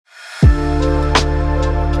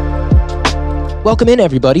Welcome in,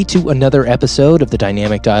 everybody, to another episode of the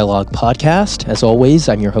Dynamic Dialogue podcast. As always,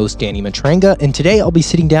 I'm your host, Danny Matranga, and today I'll be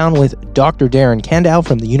sitting down with Dr. Darren Kandau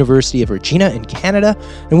from the University of Regina in Canada,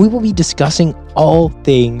 and we will be discussing all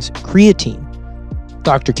things creatine.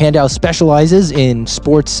 Dr. Kandau specializes in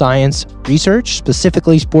sports science research,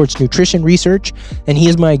 specifically sports nutrition research, and he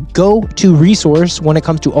is my go-to resource when it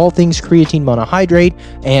comes to all things creatine monohydrate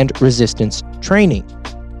and resistance training.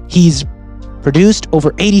 He's produced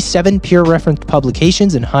over 87 peer-referenced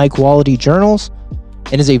publications in high-quality journals,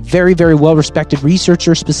 and is a very, very well-respected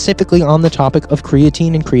researcher specifically on the topic of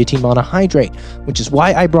creatine and creatine monohydrate, which is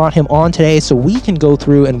why I brought him on today so we can go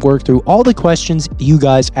through and work through all the questions you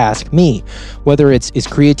guys ask me. Whether it's, is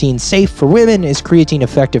creatine safe for women? Is creatine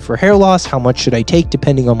effective for hair loss? How much should I take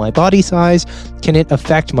depending on my body size? Can it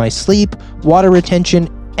affect my sleep, water retention?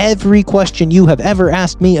 Every question you have ever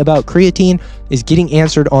asked me about creatine is getting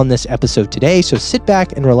answered on this episode today, so sit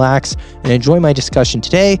back and relax and enjoy my discussion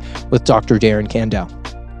today with Dr. Darren Kandau.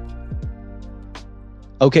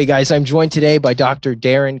 Okay, guys, I'm joined today by Dr.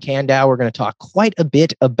 Darren Kandau. We're going to talk quite a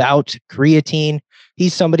bit about creatine.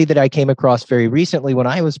 He's somebody that I came across very recently when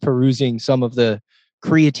I was perusing some of the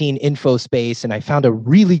creatine info space, and I found a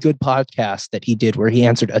really good podcast that he did where he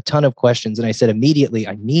answered a ton of questions. And I said immediately,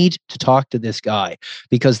 I need to talk to this guy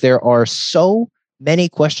because there are so many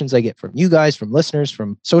questions I get from you guys, from listeners,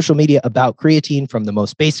 from social media about creatine, from the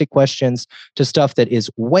most basic questions to stuff that is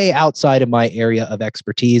way outside of my area of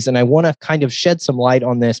expertise. And I want to kind of shed some light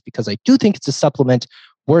on this because I do think it's a supplement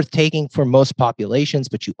worth taking for most populations,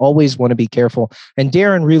 but you always want to be careful. And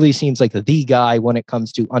Darren really seems like the guy when it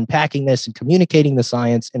comes to unpacking this and communicating the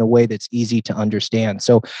science in a way that's easy to understand.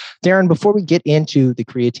 So Darren, before we get into the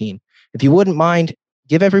creatine, if you wouldn't mind,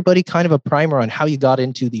 give everybody kind of a primer on how you got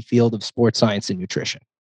into the field of sports science and nutrition.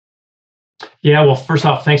 Yeah, well, first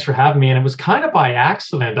off, thanks for having me. And it was kind of by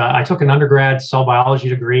accident. I took an undergrad cell biology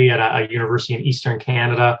degree at a university in Eastern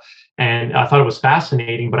Canada, and I thought it was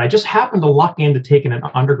fascinating, but I just happened to luck into taking an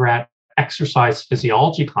undergrad exercise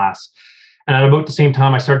physiology class. And at about the same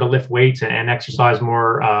time, I started to lift weights and exercise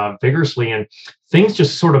more vigorously. And things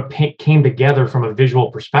just sort of came together from a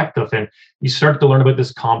visual perspective. And you started to learn about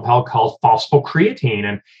this compound called phosphocreatine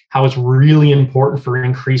and how it's really important for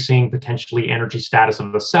increasing potentially energy status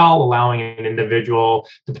of the cell, allowing an individual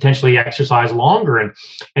to potentially exercise longer.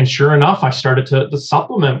 And sure enough, I started to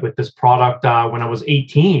supplement with this product when I was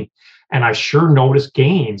 18. And I sure noticed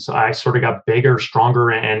gains. I sort of got bigger,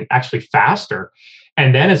 stronger, and actually faster.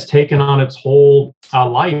 And then it's taken on its whole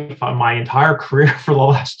life. My entire career for the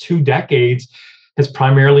last 2 decades has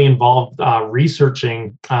primarily involved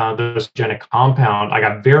researching this genic compound. I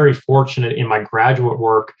got very fortunate in my graduate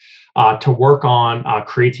work to work on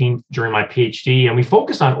creatine during my PhD. And we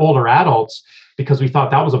focused on older adults because we thought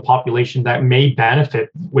that was a population that may benefit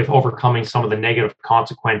with overcoming some of the negative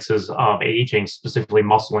consequences of aging, specifically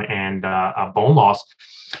muscle and bone loss.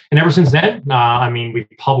 And ever since then, we've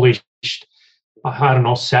published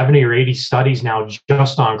 70 or 80 studies now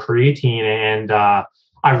just on creatine. And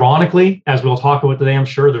ironically, as we'll talk about today, I'm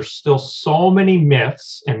sure there's still so many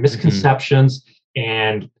myths and misconceptions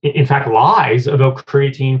and, in fact, lies about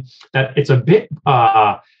creatine that it's a bit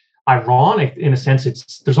ironic in a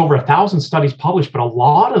sense. There's over 1,000 studies published, but a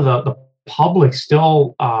lot of the public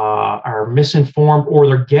still are misinformed, or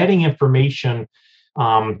they're getting information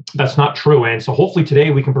that's not true. And so hopefully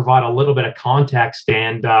today we can provide a little bit of context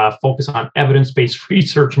and focus on evidence-based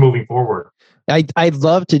research moving forward. I'd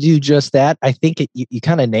love to do just that. I think you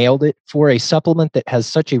kind of nailed it. For a supplement that has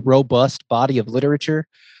such a robust body of literature,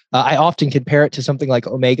 I often compare it to something like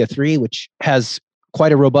omega-3, which has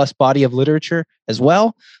quite a robust body of literature as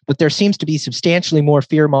well, but there seems to be substantially more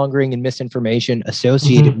fear-mongering and misinformation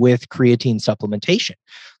associated with creatine supplementation.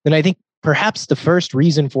 And I think perhaps the first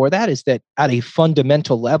reason for that is that at a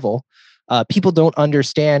fundamental level, people don't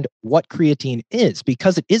understand what creatine is.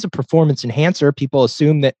 Because it is a performance enhancer, people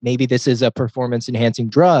assume that maybe this is a performance enhancing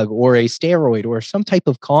drug or a steroid or some type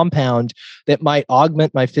of compound that might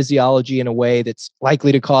augment my physiology in a way that's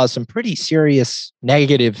likely to cause some pretty serious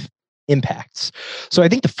negative impacts. So I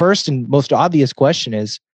think the first and most obvious question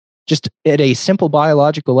is, just at a simple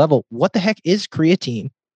biological level, what the heck is creatine?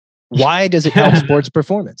 Why does it help sports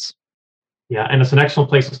performance? Yeah, and it's an excellent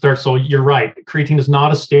place to start. So you're right. Creatine is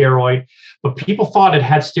not a steroid, but people thought it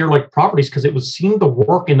had steroid-like properties because it was seen to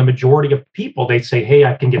work in the majority of people. They'd say, hey,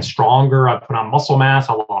 I can get stronger. I put on muscle mass.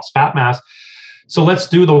 I lost fat mass. So let's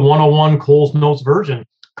do the 101 Cole's Notes version.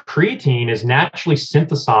 Creatine is naturally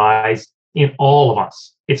synthesized in all of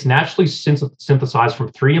us. It's naturally synthesized from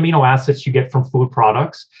 3 amino acids you get from food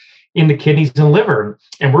products. in the kidneys and liver.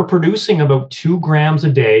 And we're producing about 2 grams a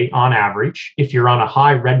day on average. If you're on a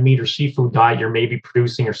high red meat or seafood diet, you're maybe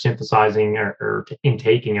producing or synthesizing or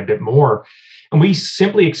intaking a bit more. And we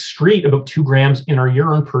simply excrete about 2 grams in our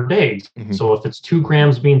urine per day. Mm-hmm. So if it's 2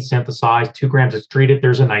 grams being synthesized, 2 grams excreted,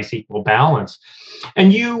 there's a nice equal balance.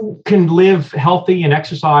 And you can live healthy and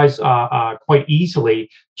exercise quite easily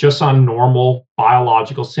just on normal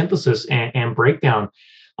biological synthesis and breakdown.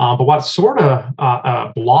 But what sort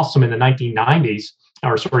of blossomed in the 1990s,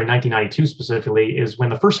 1992 specifically, is when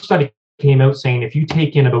the first study came out saying if you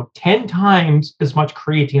take in about 10 times as much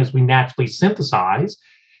creatine as we naturally synthesize,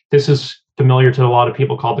 this is familiar to a lot of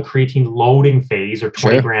people, called the creatine loading phase, or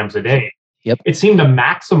 20 grams a day. Yep. It seemed to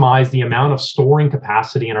maximize the amount of storing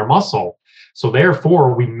capacity in our muscle. So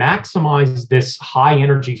therefore, we maximize this high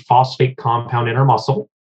energy phosphate compound in our muscle.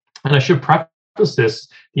 And I should preface this,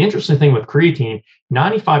 the interesting thing with creatine,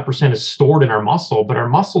 95% is stored in our muscle, but our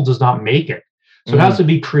muscle does not make it. So it has to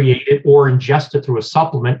be created or ingested through a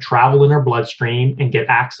supplement, travel in our bloodstream, and get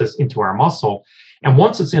access into our muscle. And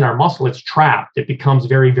once it's in our muscle, it's trapped. It becomes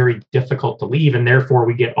very, very difficult to leave, and therefore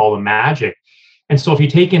we get all the magic. And so if you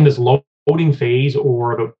take in this loading phase,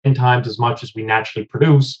 or about 10 times as much as we naturally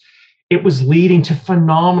produce, it was leading to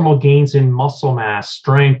phenomenal gains in muscle mass,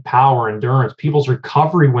 strength, power, endurance. People's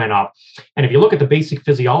recovery went up. And if you look at the basic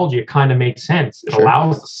physiology, it kind of makes sense. It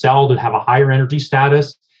allows the cell to have a higher energy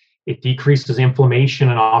status. It decreases inflammation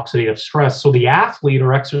and oxidative stress. So the athlete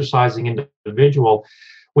or exercising individual,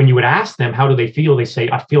 when you would ask them, how do they feel? They say,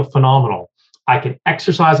 I feel phenomenal. I can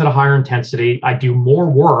exercise at a higher intensity. I do more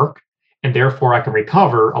work, and therefore I can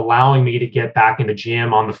recover, allowing me to get back in the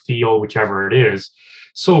gym, on the field, whichever it is.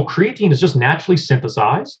 So creatine is just naturally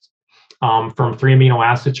synthesized from 3 amino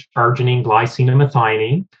acids, arginine, glycine, and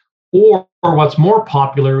methionine. Or what's more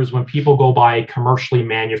popular is when people go buy a commercially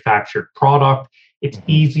manufactured product. It's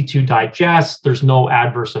easy to digest. There's no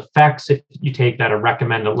adverse effects if you take that at a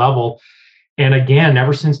recommended level. And again,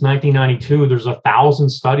 ever since 1992, there's 1,000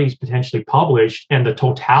 studies potentially published, and the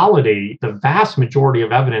totality, the vast majority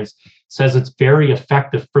of evidence says it's very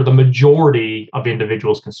effective for the majority of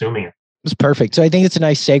individuals consuming it. It's perfect. So I think it's a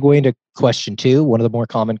nice segue into question 2, one of the more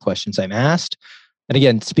common questions I'm asked. And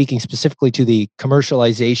again, speaking specifically to the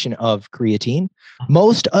commercialization of creatine,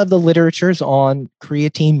 most of the literature is on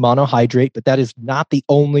creatine monohydrate, but that is not the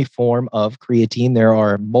only form of creatine. There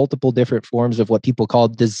are multiple different forms of what people call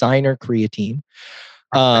designer creatine.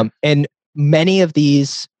 And many of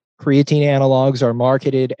these creatine analogs are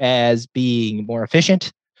marketed as being more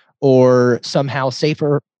efficient or somehow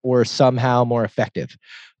safer or somehow more effective.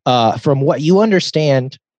 From what you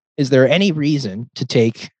understand, is there any reason to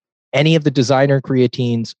take any of the designer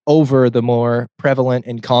creatines over the more prevalent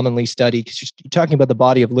and commonly studied? Because you're talking about the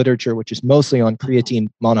body of literature, which is mostly on creatine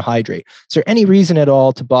monohydrate. Is there any reason at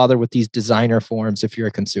all to bother with these designer forms if you're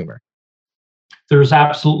a consumer? There's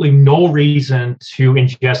absolutely no reason to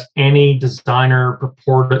ingest any designer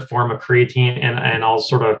purported form of creatine, and I'll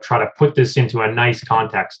sort of try to put this into a nice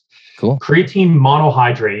context. Cool. Creatine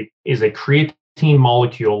monohydrate is a creatine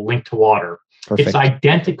molecule linked to water. Perfect. It's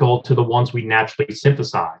identical to the ones we naturally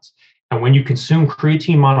synthesize. And when you consume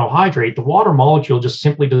creatine monohydrate, the water molecule just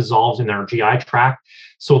simply dissolves in our GI tract.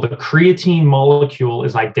 So the creatine molecule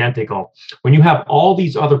is identical. When you have all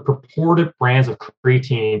these other purported brands of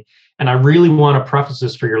creatine, and I really want to preface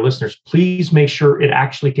this for your listeners, please make sure it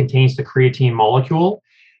actually contains the creatine molecule.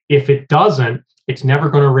 If it doesn't, it's never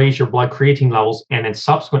going to raise your blood creatine levels, and then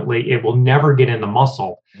subsequently, it will never get in the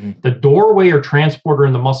muscle. The doorway or transporter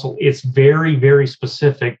in the muscle is very, very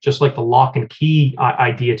specific, just like the lock and key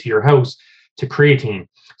idea to your house, to creatine.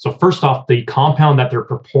 So first off, the compound that they're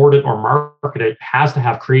purported or marketed has to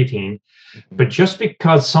have creatine, but just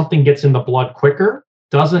because something gets in the blood quicker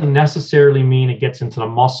doesn't necessarily mean it gets into the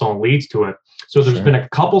muscle and leads to it. So there's been a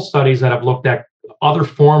couple studies that have looked at other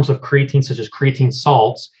forms of creatine, such as creatine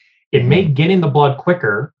salts. It may get in the blood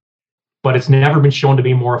quicker, but it's never been shown to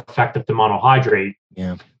be more effective than monohydrate.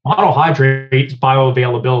 Yeah. Monohydrate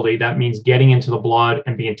bioavailability, that means getting into the blood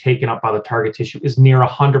and being taken up by the target tissue, is near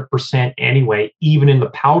 100% anyway, even in the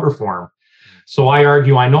powder form. So I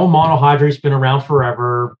argue, I know monohydrate's been around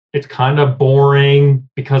forever. It's kind of boring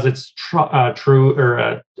because it's tried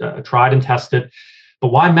and tested. But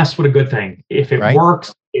why mess with a good thing? If it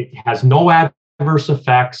works, it has no adverse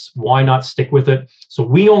effects, why not stick with it? So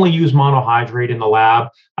we only use monohydrate in the lab.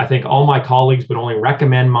 I think all my colleagues would only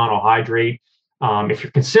recommend monohydrate. If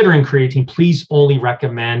you're considering creatine, please only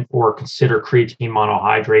recommend or consider creatine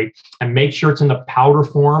monohydrate, and make sure it's in the powder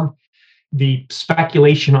form. the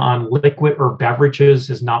speculation on liquid or beverages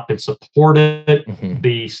has not been supported.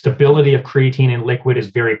 The stability of creatine in liquid is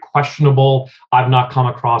very questionable. I've not come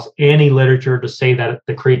across any literature to say that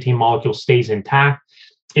the creatine molecule stays intact.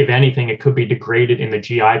 If anything, it could be degraded in the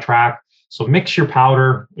GI tract. So mix your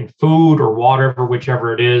powder in food or water, or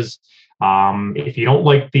whichever it is. If you don't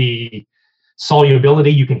like the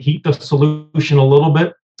solubility, you can heat the solution a little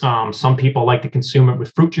bit. Some people like to consume it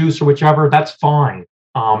with fruit juice or whichever. That's fine.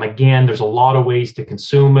 Again, there's a lot of ways to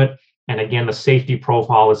consume it. And again, the safety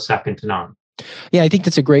profile is second to none. Yeah, I think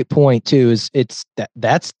that's a great point too.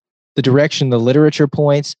 That's the direction the literature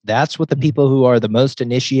points. That's what the people who are the most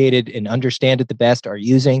initiated and understand it the best are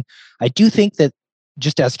using. I do think that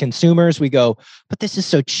just as consumers, we go, but this is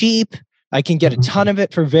so cheap. I can get a ton of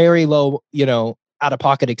it for very low,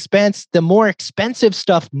 out-of-pocket expense. The more expensive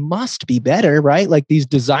stuff must be better, right? Like these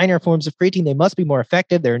designer forms of creatine, they must be more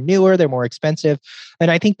effective. They're newer, they're more expensive.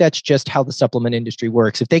 And I think that's just how the supplement industry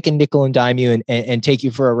works. If they can nickel and dime you and take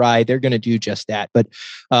you for a ride, they're going to do just that. But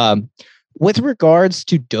with regards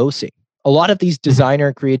to dosing, a lot of these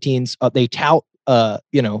designer creatines, they tout,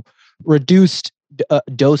 reduced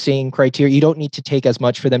dosing criteria. You don't need to take as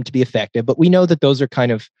much for them to be effective, but we know that those are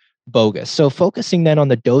kind of bogus. So focusing then on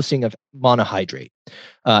the dosing of monohydrate,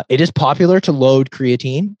 it is popular to load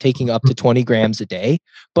creatine, taking up to 20 grams a day.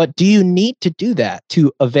 But do you need to do that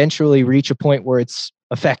to eventually reach a point where it's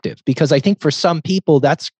effective? Because I think for some people,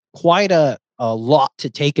 that's quite a lot to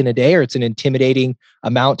take in a day, or it's an intimidating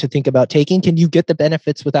amount to think about taking. Can you get the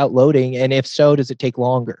benefits without loading? And if so, does it take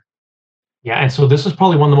longer? Yeah, and so this is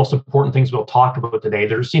probably one of the most important things we'll talk about today.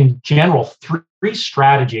 There's in general three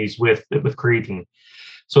strategies with creatine.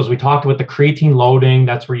 So as we talked about the creatine loading,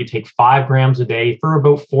 that's where you take 5 grams a day for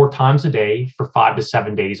about 4 times a day for 5 to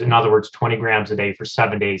 7 days. In other words, 20 grams a day for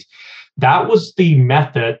 7 days. That was the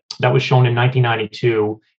method that was shown in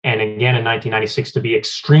 1992 and again in 1996 to be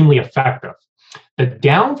extremely effective. The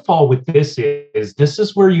downfall with this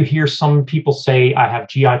is where you hear some people say, I have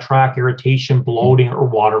GI tract irritation, bloating, or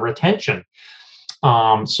water retention.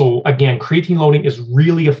 So again, creatine loading is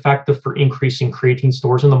really effective for increasing creatine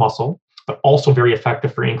stores in the muscle, but also very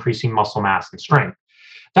effective for increasing muscle mass and strength.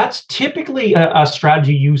 That's typically a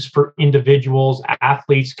strategy used for individuals,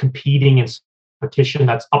 athletes competing in competition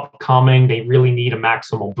that's upcoming. They really need a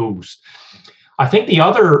maximal boost. I think the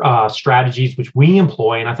other strategies which we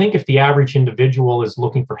employ, and I think if the average individual is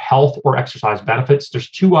looking for health or exercise benefits, there's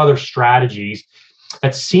 2 other strategies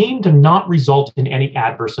that seem to not result in any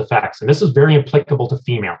adverse effects. And this is very applicable to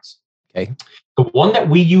females. Okay. The one that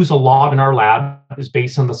we use a lot in our lab is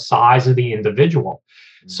based on the size of the individual.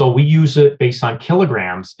 So we use it based on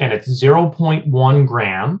kilograms, and it's 0.1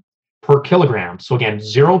 gram per kilogram. So again,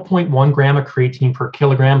 0.1 gram of creatine per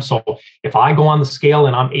kilogram. So if I go on the scale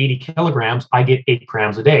and I'm 80 kilograms, I get 8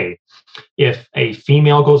 grams a day. If a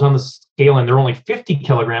female goes on the scale and they're only 50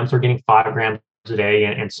 kilograms, they're getting 5 grams a day,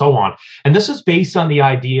 and so on. And this is based on the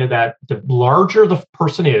idea that the larger the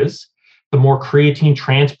person is, the more creatine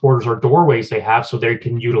transporters or doorways they have, so they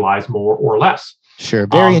can utilize more or less. Sure.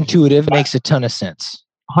 Very intuitive. Makes a ton of sense.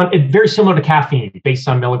 Very similar to caffeine based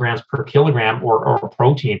on milligrams per kilogram or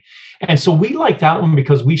protein. And so we like that one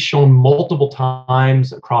because we've shown multiple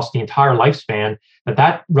times across the entire lifespan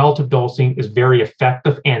that relative dosing is very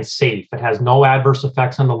effective and safe. It has no adverse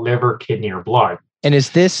effects on the liver, kidney, or blood. And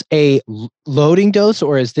is this a loading dose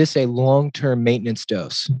or is this a long-term maintenance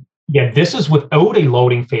dose? Yeah, this is without a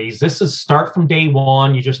loading phase. This is start from day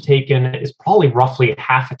one. You just take in is probably roughly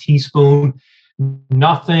half a teaspoon.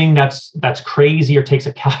 Nothing that's crazy or takes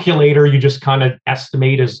a calculator. You just kind of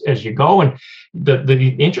estimate as you go. And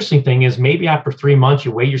the interesting thing is maybe after 3 months,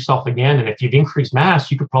 you weigh yourself again. And if you've increased mass,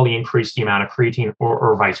 you could probably increase the amount of creatine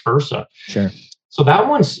or vice versa. Sure. So that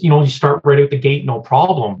one's, you start right out the gate, no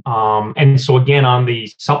problem. And so again, on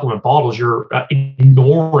the supplement bottles, you're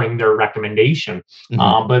ignoring their recommendation.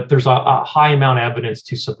 Mm-hmm. But there's a high amount of evidence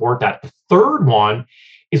to support that. The third one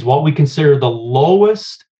is what we consider the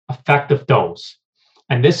lowest effective dose.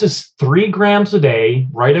 And this is 3 grams a day,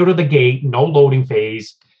 right out of the gate, no loading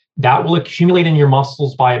phase. That will accumulate in your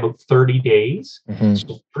muscles by about 30 days. Mm-hmm.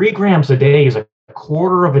 So 3 grams a day is a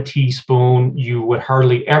quarter of a teaspoon. You would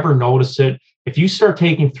hardly ever notice it. If you start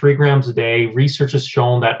taking 3 grams a day, research has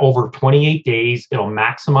shown that over 28 days, it'll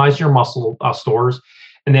maximize your muscle stores.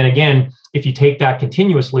 And then again, if you take that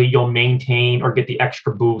continuously, you'll maintain or get the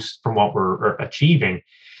extra boost from what we're achieving.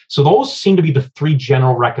 So those seem to be the 3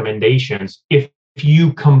 general recommendations. If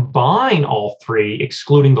you combine all 3,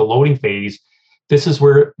 excluding the loading phase, this is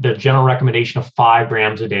where the general recommendation of 5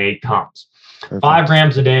 grams a day comes. Perfect. 5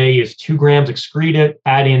 grams a day is 2 grams excreted,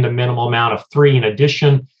 add in the minimal amount of 3 in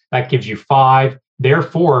addition. That gives you 5.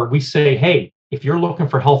 Therefore, we say, hey, if you're looking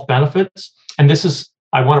for health benefits, and this is,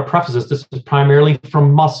 I want to preface this is primarily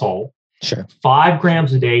from muscle. Sure. 5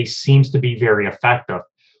 grams a day seems to be very effective.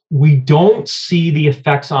 We don't see the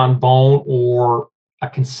effects on bone or a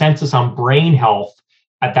consensus on brain health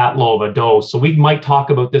at that low of a dose. So we might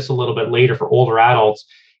talk about this a little bit later for older adults.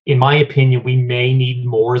 In my opinion, we may need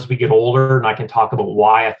more as we get older, and I can talk about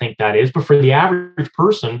why I think that is. But for the average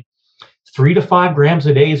person, 3 to 5 grams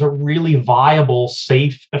a day is a really viable,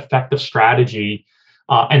 safe, effective strategy.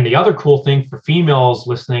 And the other cool thing for females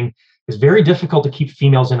listening is very difficult to keep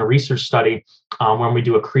females in a research study when we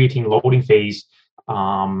do a creatine loading phase,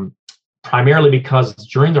 primarily because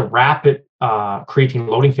during the rapid creatine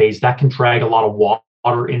loading phase, that can drag a lot of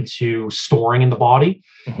water into storing in the body.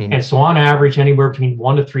 Mm-hmm. And so on average, anywhere between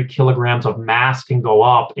 1 to 3 kilograms of mass can go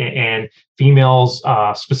up, and females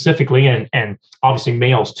specifically, and obviously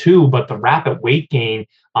males too, but the rapid weight gain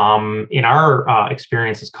in our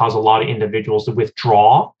experience has caused a lot of individuals to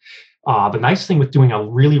withdraw. The nice thing with doing a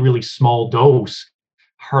really, really small dose,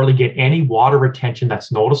 hardly get any water retention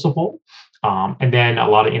that's noticeable. And then a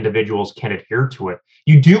lot of individuals can adhere to it.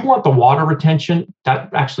 You do want the water retention.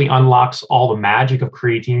 That actually unlocks all the magic of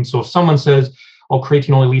creatine. So if someone says, oh,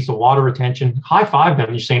 creatine only leads to water retention, high five them.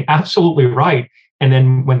 You're saying absolutely right. And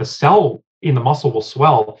then when the cell in the muscle will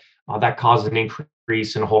swell, that causes an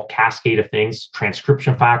increase in a whole cascade of things,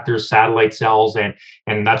 transcription factors, satellite cells. And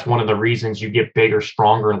that's one of the reasons you get bigger,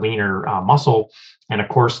 stronger, leaner muscle. And of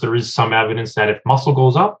course, there is some evidence that if muscle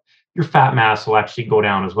goes up, your fat mass will actually go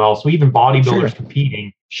down as well. So even bodybuilders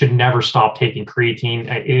competing should never stop taking creatine.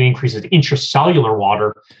 It increases intracellular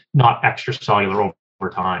water, not extracellular over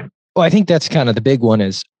time. Well, I think that's kind of the big one,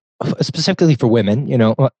 is specifically for women.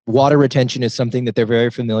 Water retention is something that they're very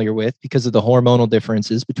familiar with because of the hormonal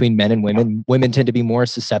differences between men and women. Yeah. Women tend to be more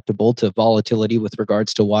susceptible to volatility with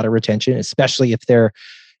regards to water retention, especially if they're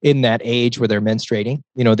in that age where they're menstruating.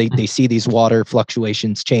 They see these water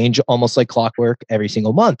fluctuations change almost like clockwork every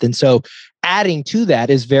single month. And so adding to that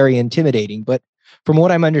is very intimidating. But from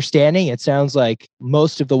what I'm understanding, it sounds like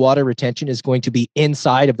most of the water retention is going to be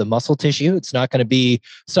inside of the muscle tissue. It's not going to be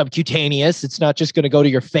subcutaneous. It's not just going to go to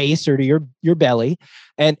your face or to your belly.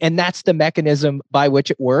 And that's the mechanism by which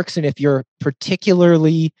it works. And if you're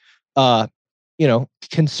particularly,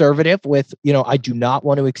 conservative with, I do not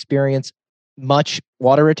want to experience much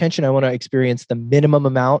water retention, I want to experience the minimum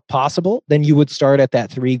amount possible, then you would start at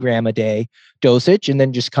that 3 gram a day dosage and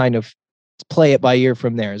then just kind of play it by ear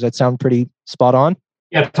from there. Does that sound pretty spot on?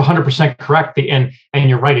 Yeah, it's 100% correct. And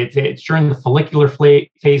you're right. It's during the follicular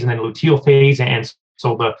phase and then luteal phase. And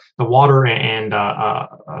so the water and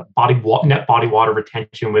net body water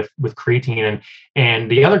retention with creatine. And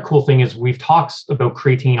the other cool thing is we've talked about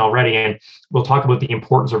creatine already, and we'll talk about the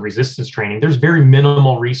importance of resistance training. There's very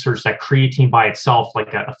minimal research that creatine by itself,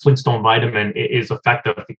 like a Flintstone vitamin, is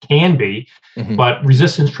effective. It can be, but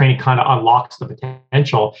resistance training kind of unlocks the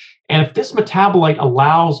potential. And if this metabolite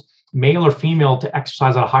allows male or female to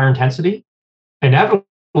exercise at a higher intensity,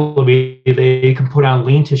 inevitably they can put on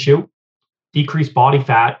lean tissue, decrease body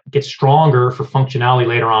fat, get stronger for functionality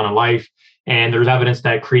later on in life. And there's evidence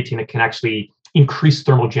that creatine can actually increase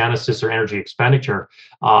thermogenesis or energy expenditure.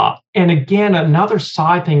 And again, another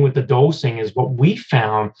side thing with the dosing is what we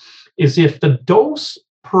found is if the dose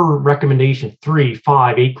per recommendation, 3,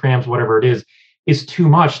 5, 8 grams, whatever it is too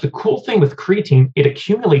much, the cool thing with creatine, it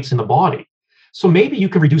accumulates in the body. So maybe you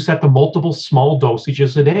can reduce that to multiple small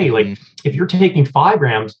dosages a day. Like if you're taking 5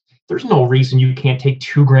 grams, there's no reason you can't take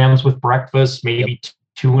 2 grams with breakfast, maybe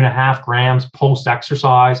 2.5 grams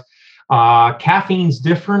post-exercise. Caffeine's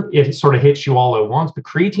different. It sort of hits you all at once, but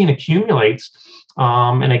creatine accumulates.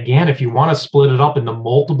 And again, if you want to split it up into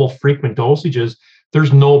multiple frequent dosages,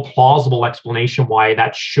 there's no plausible explanation why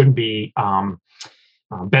that shouldn't be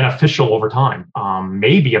beneficial over time.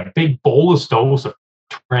 Maybe a big bolus dose of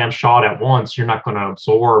 2 gram shot at once, you're not going to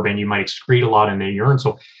absorb and you might excrete a lot in the urine.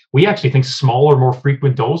 So we actually think smaller, more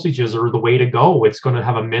frequent dosages are the way to go. It's going to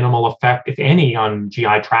have a minimal effect, if any, on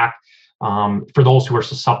GI tract for those who are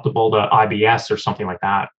susceptible to IBS or something like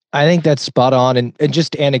that. I think that's spot on. And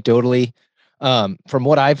just anecdotally, from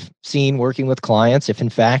what I've seen working with clients, if in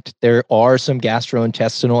fact there are some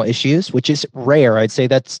gastrointestinal issues, which is rare, I'd say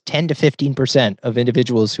that's 10 to 15% of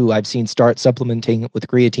individuals who I've seen start supplementing with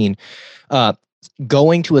creatine.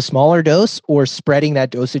 Going to a smaller dose or spreading that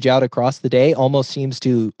dosage out across the day almost seems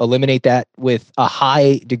to eliminate that with a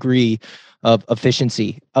high degree of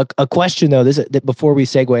efficiency. A question though, before we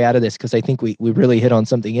segue out of this, because I think we really hit on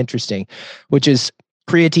something interesting, which is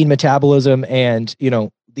creatine metabolism and,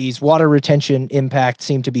 these water retention impacts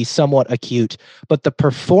seem to be somewhat acute, but the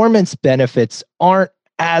performance benefits aren't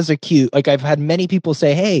as acute. Like I've had many people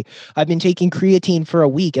say, hey, I've been taking creatine for a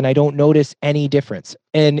week and I don't notice any difference.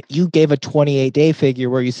 And you gave a 28-day figure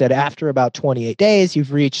where you said after about 28 days,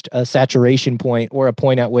 you've reached a saturation point or a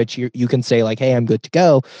point at which you can say like, hey, I'm good to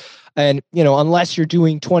go. And, unless you're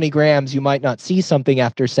doing 20 grams, you might not see something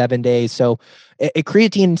after 7 days. So a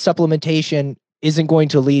creatine supplementation isn't going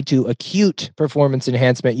to lead to acute performance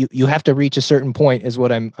enhancement. You have to reach a certain point is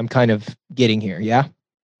what I'm kind of getting here. Yeah.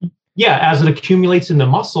 Yeah. As it accumulates in the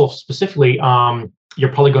muscle specifically,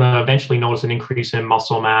 you're probably going to eventually notice an increase in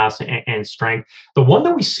muscle mass and strength. The one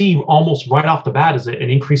that we see almost right off the bat is an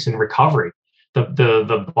increase in recovery.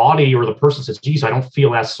 The body or the person says, geez, I don't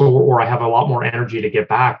feel as sore, or I have a lot more energy to get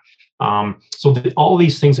back. All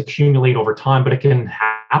these things accumulate over time, but it can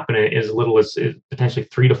happen as little as potentially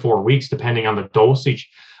 3 to 4 weeks, depending on the dosage.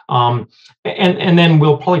 And then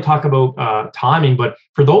we'll probably talk about timing. But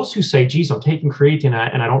for those who say, geez, I'm taking creatine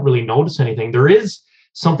and I don't really notice anything, there is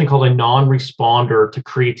something called a non-responder to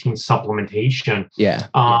creatine supplementation. Yeah.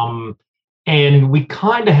 And we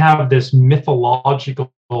kind of have this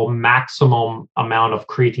mythological maximum amount of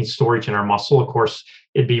creatine storage in our muscle. Of course,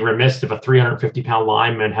 it'd be remiss if a 350-pound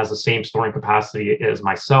lineman has the same storing capacity as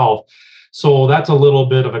myself. So that's a little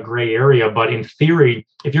bit of a gray area. But in theory,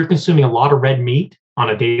 if you're consuming a lot of red meat on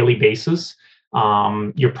a daily basis,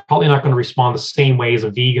 you're probably not going to respond the same way as a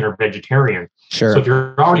vegan or vegetarian. Sure. So if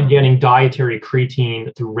you're already getting dietary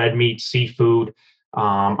creatine through red meat, seafood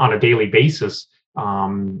on a daily basis,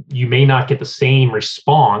 you may not get the same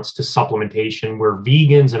response to supplementation, where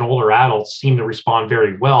vegans and older adults seem to respond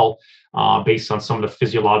very well based on some of the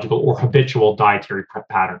physiological or habitual dietary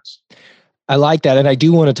patterns. I like that. And I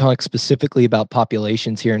do want to talk specifically about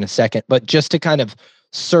populations here in a second, but just to kind of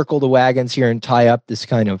circle the wagons here and tie up this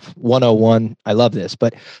kind of 101, I love this,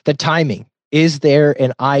 but the timing. Is there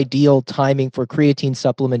an ideal timing for creatine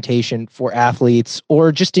supplementation for athletes,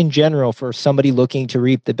 or just in general for somebody looking to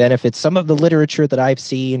reap the benefits? Some of the literature that I've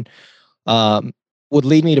seen would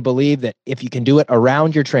lead me to believe that if you can do it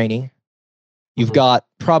around your training, you've got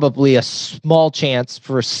probably a small chance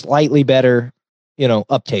for a slightly better,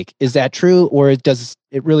 uptake. Is that true, or does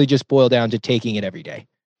it really just boil down to taking it every day?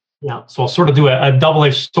 Yeah, so I'll sort of do a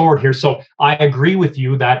double-edged sword here. So I agree with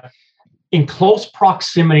you that in close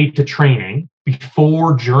proximity to training,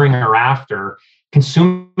 before, during, or after,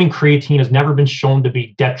 consuming creatine has never been shown to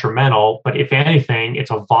be detrimental, but if anything,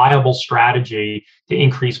 it's a viable strategy to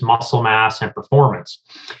increase muscle mass and performance.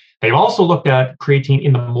 They've also looked at creatine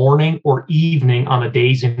in the morning or evening on the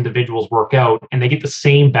days individuals work out, and they get the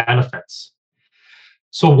same benefits.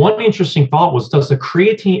 So one interesting thought was, does the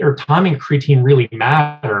creatine or timing of creatine really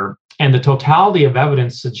matter? And the totality of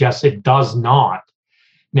evidence suggests it does not.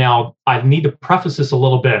 Now, I need to preface this a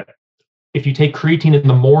little bit. If you take creatine in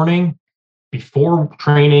the morning, before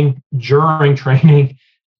training, during training,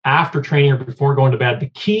 after training, or before going to bed, the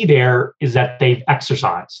key there is that they've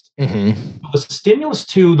exercised. Mm-hmm. The stimulus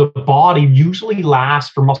to the body usually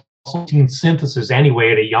lasts for muscle protein synthesis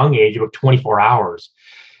anyway at a young age, about 24 hours.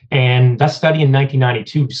 And that study in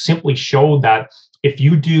 1992 simply showed that if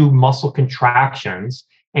you do muscle contractions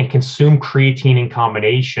and consume creatine in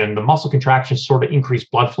combination, the muscle contractions sort of increase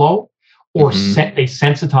blood flow, or they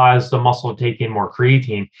sensitize the muscle to take in more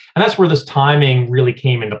creatine. And that's where this timing really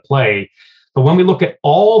came into play. But when we look at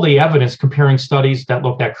all the evidence comparing studies that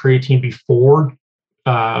looked at creatine before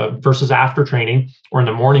versus after training, or in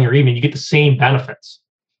the morning or evening, you get the same benefits.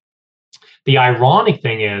 The ironic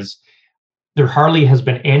thing is, there hardly has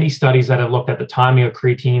been any studies that have looked at the timing of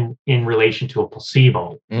creatine in relation to a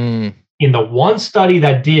placebo. In the one study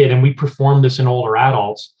that did, and we performed this in older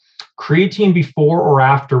adults, creatine before or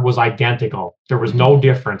after was identical. There was no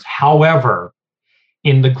difference. However,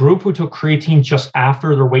 in the group who took creatine just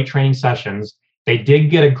after their weight training sessions, they did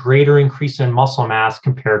get a greater increase in muscle mass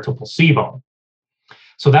compared to placebo.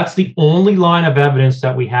 So that's the only line of evidence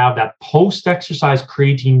that we have that post-exercise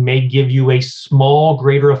creatine may give you a small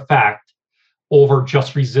greater effect over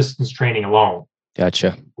just resistance training alone.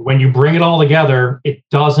 Gotcha. When you bring it all together, it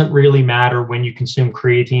doesn't really matter when you consume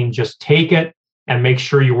creatine. Just take it and make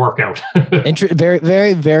sure you work out. Very,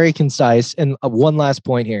 very, very concise. And one last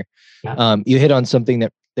point here. Yeah. You hit on something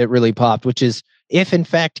that really popped, which is if in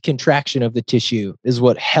fact contraction of the tissue is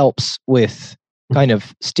what helps with kind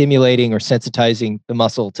of stimulating or sensitizing the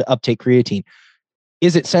muscle to uptake creatine,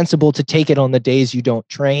 is it sensible to take it on the days you don't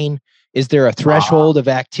train? Is there a threshold of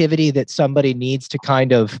activity that somebody needs to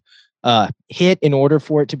kind of hit in order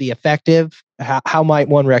for it to be effective? How might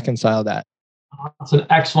one reconcile that? That's an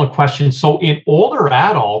excellent question. So in older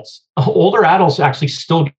adults actually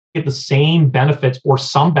still get the same benefits or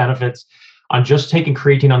some benefits on just taking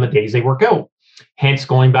creatine on the days they work out. Hence,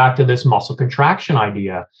 going back to this muscle contraction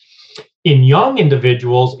idea. In young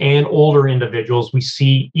individuals and older individuals, we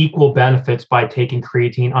see equal benefits by taking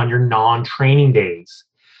creatine on your non-training days.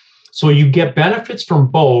 So you get benefits from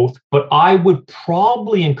both, but I would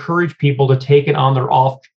probably encourage people to take it on their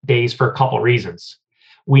off days for a couple of reasons.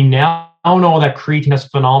 We now know that creatine has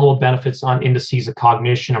phenomenal benefits on indices of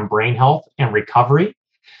cognition and brain health and recovery.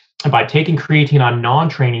 And by taking creatine on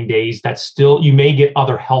non-training days, you may get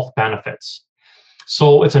other health benefits.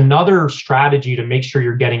 So it's another strategy to make sure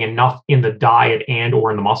you're getting enough in the diet and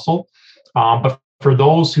or in the muscle. But for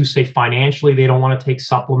those who say financially they don't want to take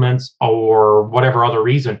supplements or whatever other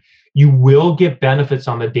reason, you will get benefits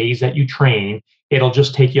on the days that you train. It'll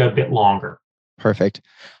just take you a bit longer. Perfect.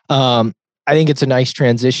 I think it's a nice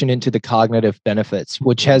transition into the cognitive benefits,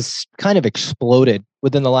 which has kind of exploded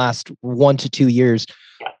within the last 1 to 2 years.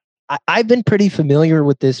 I've been pretty familiar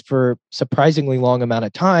with this for surprisingly long amount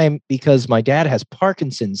of time because my dad has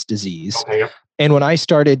Parkinson's disease. Okay, yep. And when I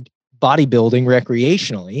started bodybuilding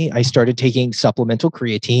recreationally, I started taking supplemental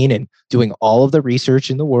creatine and doing all of the research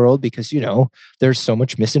in the world because, there's so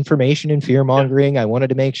much misinformation and fear mongering. I wanted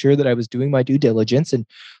to make sure that I was doing my due diligence. And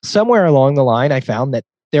somewhere along the line, I found that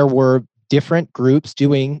there were different groups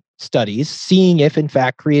doing studies, seeing if in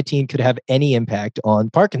fact creatine could have any impact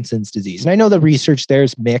on Parkinson's disease. And I know the research there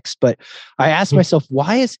is mixed, but I asked myself,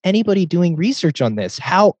 why is anybody doing research on this?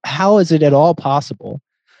 How is it at all possible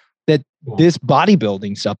that this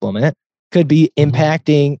bodybuilding supplement could be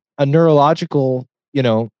impacting a neurological,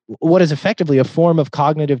 what is effectively a form of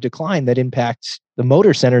cognitive decline that impacts the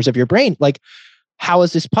motor centers of your brain? Like, how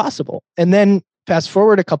is this possible? And then fast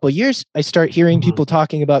forward a couple of years, I start hearing people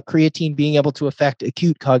talking about creatine being able to affect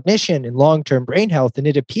acute cognition and long-term brain health. And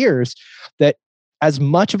it appears that as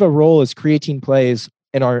much of a role as creatine plays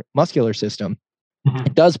in our muscular system,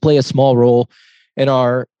 it does play a small role in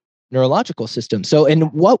our neurological system. So in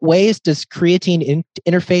what ways does creatine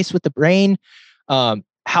interface with the brain?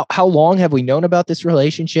 How long have we known about this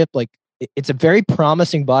relationship? Like, it's a very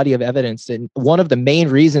promising body of evidence. And one of the main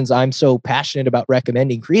reasons I'm so passionate about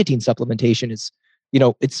recommending creatine supplementation is,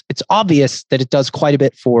 it's obvious that it does quite a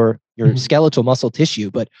bit for your skeletal muscle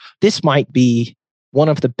tissue, but this might be one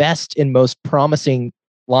of the best and most promising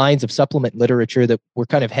lines of supplement literature that we're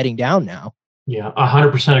kind of heading down now. Yeah,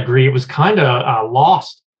 100% agree. It was kind of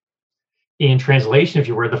lost in translation, if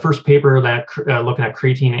you were. The first paper that looking at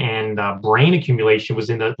creatine and brain accumulation was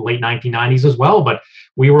in the late 1990s as well, but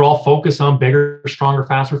we were all focused on bigger, stronger,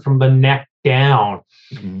 faster from the neck down.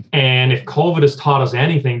 And if COVID has taught us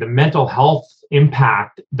anything, the mental health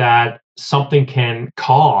impact that something can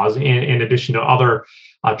cause, in addition to other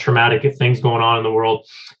traumatic things going on in the world,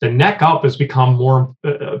 the neck up has become more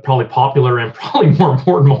probably popular and probably more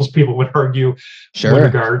important, most people would argue, with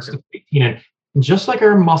regards to creatine. And just like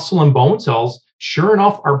our muscle and bone cells, sure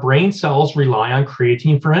enough, our brain cells rely on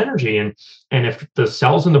creatine for energy. And if the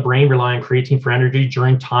cells in the brain rely on creatine for energy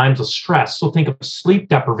during times of stress, so think of sleep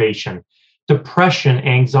deprivation, depression,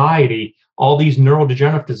 anxiety, all these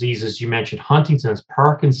neurodegenerative diseases you mentioned, Huntington's,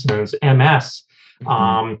 Parkinson's, MS.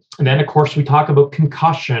 And then, of course, we talk about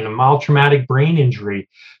concussion, a mild traumatic brain injury.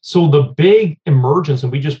 So the big emergence,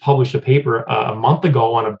 and we just published a paper a month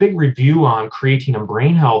ago on a big review on creatine and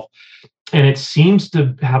brain health, and it seems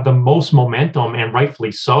to have the most momentum, and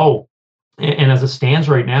rightfully so. And as it stands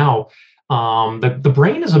right now, the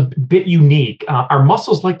brain is a bit unique. Our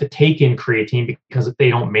muscles like to take in creatine because they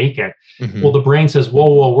don't make it. Well, the brain says,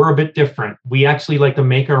 whoa, we're a bit different. We actually like to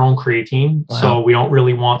make our own creatine. Wow. So we don't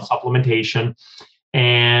really want supplementation.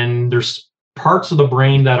 And there's parts of the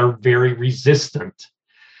brain that are very resistant.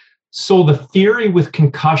 So the theory with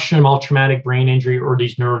concussion, mild traumatic brain injury, or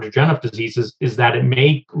these neurodegenerative diseases is that it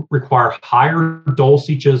may require higher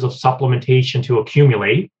dosages of supplementation to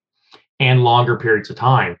accumulate and longer periods of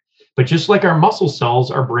time. But just like our muscle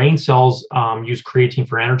cells, our brain cells use creatine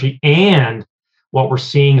for energy. And what we're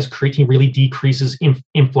seeing is creatine really decreases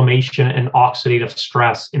inflammation and oxidative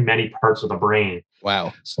stress in many parts of the brain.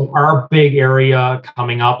 Wow. So our big area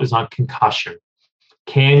coming up is on concussion.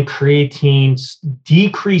 Can creatine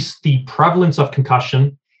decrease the prevalence of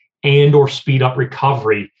concussion and or speed up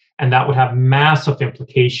recovery? And that would have massive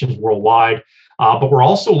implications worldwide. But we're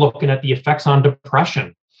also looking at the effects on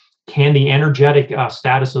depression. Can the energetic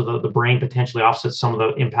status of the brain potentially offset some of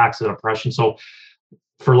the impacts of depression? So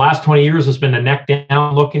for the last 20 years, it's been the neck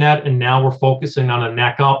down looking at, and now we're focusing on a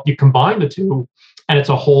neck up. You combine the two, and it's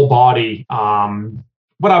a whole body,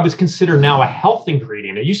 what I would consider now a health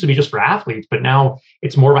ingredient. It used to be just for athletes, but now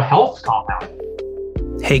it's more of a health compound.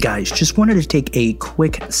 Hey guys, just wanted to take a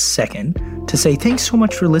quick second to say thanks so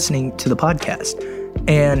much for listening to the podcast.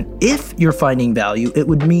 And if you're finding value, it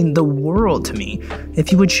would mean the world to me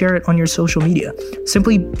if you would share it on your social media.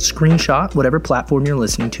 Simply screenshot whatever platform you're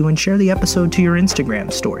listening to and share the episode to your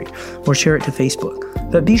Instagram story or share it to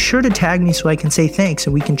Facebook. But be sure to tag me so I can say thanks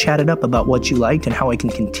and we can chat it up about what you liked and how I can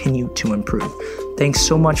continue to improve. Thanks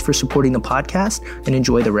so much for supporting the podcast and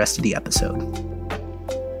enjoy the rest of the episode.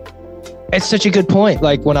 It's such a good point.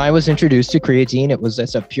 Like when I was introduced to creatine, it was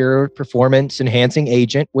as a pure performance enhancing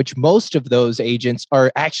agent, which most of those agents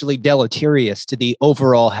are actually deleterious to the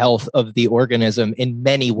overall health of the organism in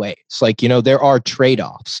many ways. Like, there are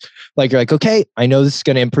trade-offs. Like you're like, okay, I know this is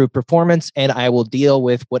going to improve performance and I will deal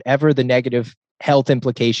with whatever the negative health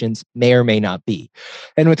implications may or may not be.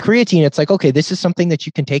 And with creatine, it's like, okay, this is something that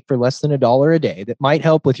you can take for less than $1 a day that might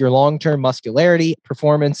help with your long-term muscularity,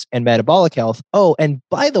 performance, and metabolic health. Oh, and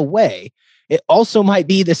by the way, it also might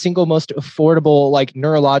be the single most affordable, like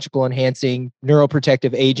neurological enhancing,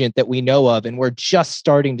 neuroprotective agent that we know of. And we're just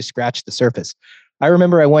starting to scratch the surface. I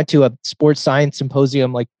remember I went to a sports science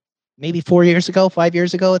symposium like maybe 5 years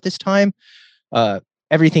ago at this time.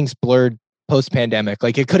 Everything's blurred post-pandemic.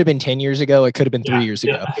 Like it could have been 10 years ago. It could have been 3 years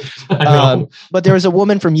ago. But there was a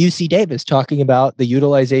woman from UC Davis talking about the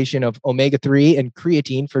utilization of omega-3 and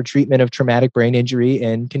creatine for treatment of traumatic brain injury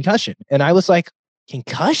and concussion. And I was like,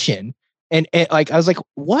 concussion? And like, I was like,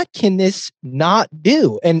 what can this not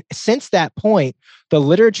do? And since that point, the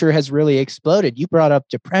literature has really exploded. You brought up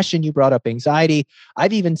depression, you brought up anxiety.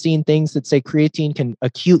 I've even seen things that say creatine can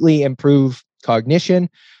acutely improve cognition.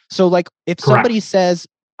 So like if somebody says,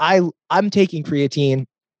 I'm taking creatine,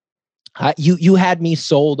 you had me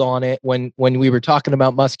sold on it when we were talking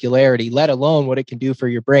about muscularity, let alone what it can do for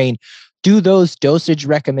your brain. Do those dosage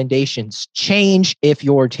recommendations change if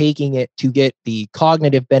you're taking it to get the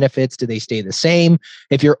cognitive benefits? Do they stay the same?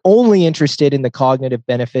 If you're only interested in the cognitive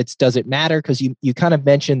benefits, does it matter? Because you kind of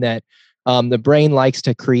mentioned that the brain likes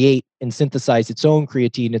to create and synthesize its own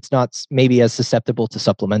creatine. It's not maybe as susceptible to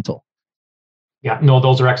supplemental. Yeah, no,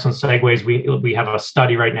 those are excellent segues. We have a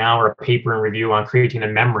study right now or a paper in review on creatine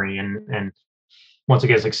and memory. And once it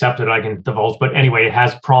gets accepted, I can divulge. But anyway, it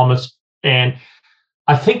has promise. And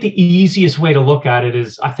I think the easiest way to look at it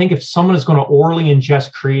is, I think if someone is going to orally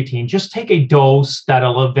ingest creatine, just take a dose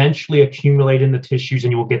that'll eventually accumulate in the tissues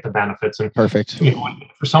and you will get the benefits. And perfect.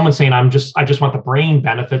 For someone saying, I just want the brain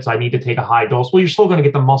benefits, I need to take a high dose. Well, you're still going to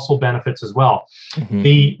get the muscle benefits as well. Mm-hmm.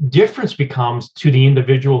 The difference becomes to the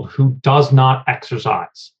individual who does not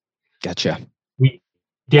exercise. Gotcha.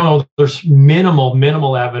 There's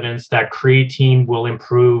minimal evidence that creatine will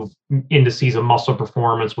improve indices of muscle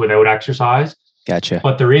performance without exercise. Gotcha.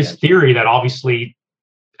 But there is theory that obviously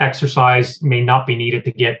exercise may not be needed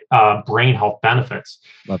to get brain health benefits.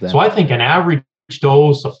 Love that. So I think an average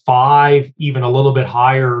dose of 5, even a little bit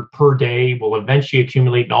higher per day, will eventually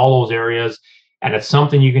accumulate in all those areas. And it's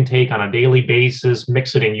something you can take on a daily basis,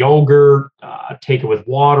 mix it in yogurt, take it with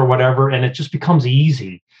water, whatever, and it just becomes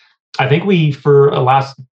easy. I think for the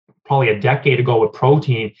last probably a decade ago with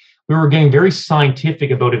protein, we were getting very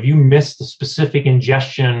scientific about if you miss the specific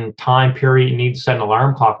ingestion time period, you need to set an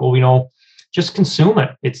alarm clock. Well, we know just consume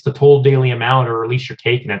it. It's the total daily amount, or at least you're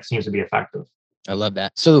taking it. Seems to be effective. I love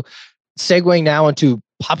that. So segueing now into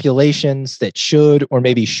populations that should or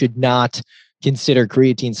maybe should not consider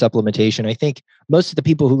creatine supplementation. I think most of the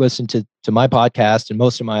people who listen to my podcast and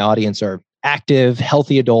most of my audience are active,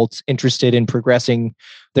 healthy adults interested in progressing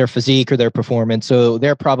their physique or their performance. So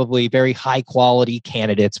they're probably very high quality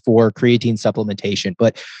candidates for creatine supplementation.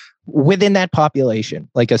 But within that population,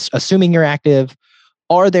 like assuming you're active,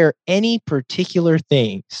 are there any particular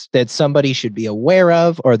things that somebody should be aware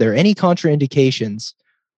of? Are there any contraindications,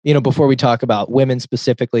 before we talk about women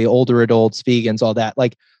specifically, older adults, vegans, all that?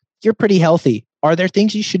 Like, you're pretty healthy. Are there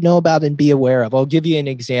things you should know about and be aware of? I'll give you an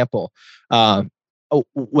example.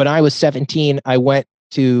 When I was 17, I went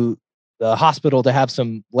to the hospital to have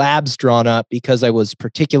some labs drawn up because I was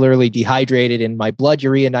particularly dehydrated and my blood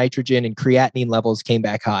urea nitrogen and creatinine levels came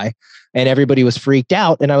back high and everybody was freaked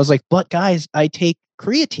out. And I was like, but guys, I take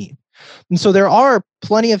creatine. And so there are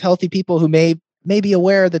plenty of healthy people who may be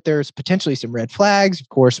aware that there's potentially some red flags, of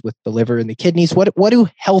course, with the liver and the kidneys. What do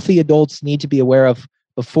healthy adults need to be aware of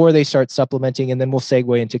before they start supplementing? And then we'll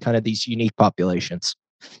segue into kind of these unique populations.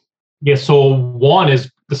 Yeah, so one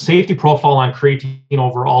is the safety profile on creatine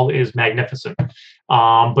overall is magnificent,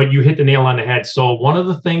 but you hit the nail on the head. So one of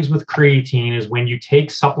the things with creatine is when you take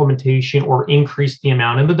supplementation or increase the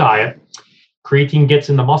amount in the diet, creatine gets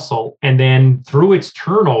in the muscle, and then through its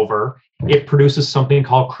turnover, it produces something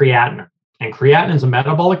called creatinine. And creatinine is a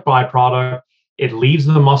metabolic byproduct. It leaves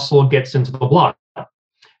the muscle, gets into the blood.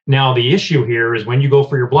 Now, the issue here is when you go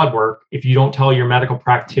for your blood work, if you don't tell your medical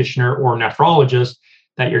practitioner or nephrologist,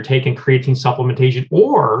 that you're taking creatine supplementation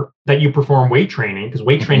or that you perform weight training, because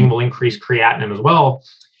weight training will increase creatinine as well,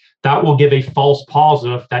 that will give a false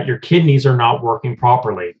positive that your kidneys are not working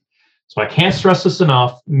properly. So I can't stress this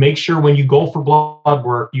enough. Make sure when you go for blood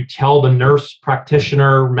work, you tell the nurse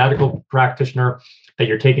practitioner, medical practitioner, that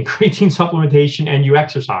you're taking creatine supplementation and you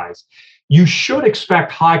exercise. You should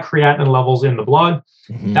expect high creatinine levels in the blood.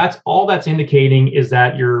 That's all that's indicating is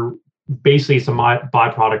that you're basically, it's a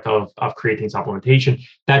byproduct of creatine supplementation.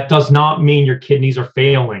 That does not mean your kidneys are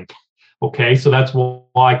failing. Okay, so that's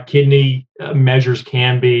why kidney measures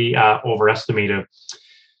can be overestimated.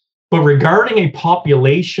 But regarding a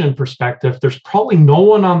population perspective, there's probably no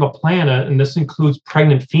one on the planet, and this includes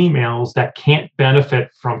pregnant females, that can't benefit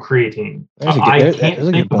from creatine. I can't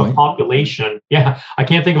think of a population. Yeah, I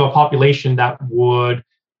can't think of a population that would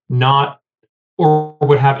not or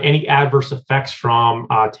would have any adverse effects from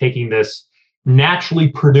taking this naturally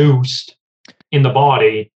produced in the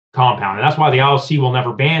body compound. And that's why the IOC will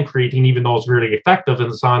never ban creatine, even though it's really effective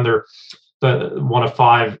and it's on the one of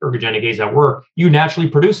 5 ergogenic aids that work. You naturally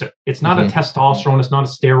produce it. It's not a testosterone. It's not a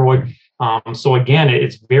steroid. So again,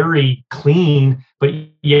 it's very clean, but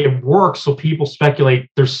yet it works. So people speculate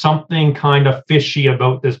there's something kind of fishy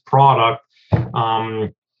about this product.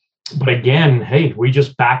 But again, hey, we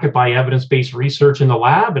just back it by evidence-based research in the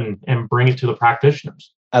lab and bring it to the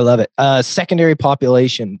practitioners. I love it. Secondary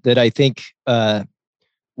population that I think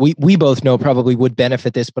we both know probably would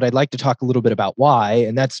benefit this, but I'd like to talk a little bit about why,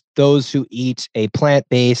 and that's those who eat a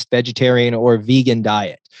plant-based, vegetarian, or vegan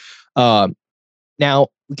diet. Now,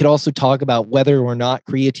 we could also talk about whether or not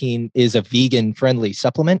creatine is a vegan-friendly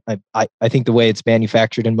supplement. I think the way it's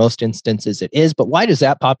manufactured in most instances it is, but why does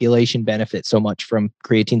that population benefit so much from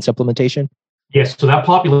creatine supplementation? Yes, so that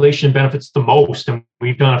population benefits the most, and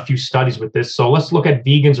we've done a few studies with this. So let's look at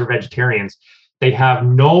vegans or vegetarians. They have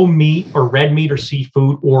no meat or red meat or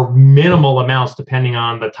seafood, or minimal amounts depending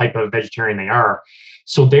on the type of vegetarian they are.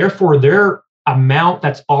 So therefore, their amount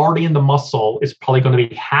that's already in the muscle is probably going to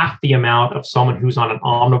be half the amount of someone who's on an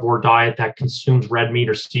omnivore diet that consumes red meat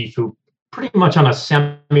or seafood pretty much on a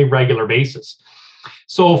semi-regular basis.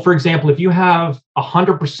 So for example, if you have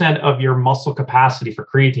 100% of your muscle capacity for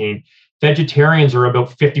creatine, vegetarians are about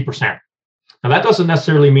 50%. Now, that doesn't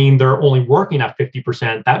necessarily mean they're only working at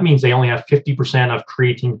 50%. That means they only have 50% of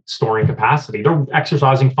creatine storing capacity. They're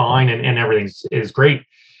exercising fine and everything is great.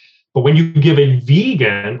 But when you give a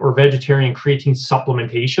vegan or vegetarian creatine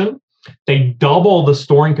supplementation, they double the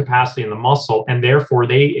storing capacity in the muscle, and therefore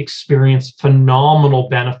they experience phenomenal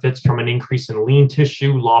benefits from an increase in lean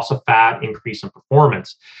tissue, loss of fat, increase in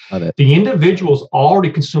performance. The individuals already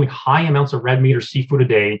consuming high amounts of red meat or seafood a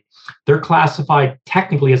day, they're classified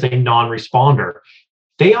technically as a non-responder.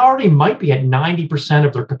 They already might be at 90%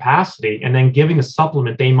 of their capacity, and then giving a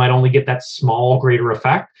supplement, they might only get that small greater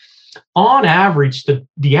effect. On average,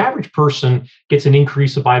 the average person gets an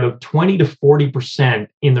increase of about 20 to 40%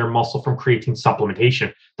 in their muscle from creatine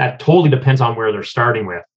supplementation. That totally depends on where they're starting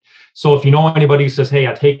with. So if you know anybody who says, hey,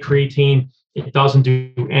 I take creatine, it doesn't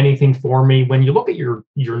do anything for me. When you look at your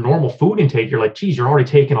normal food intake, you're like, geez, you're already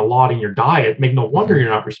taking a lot in your diet. Make no wonder you're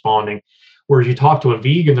not responding. Whereas you talk to a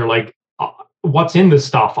vegan, they're like, what's in this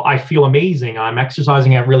stuff? I feel amazing. I'm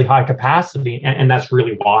exercising at really high capacity. And that's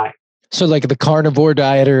really why. So like the carnivore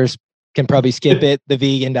dieters can probably skip it. The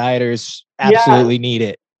vegan dieters absolutely need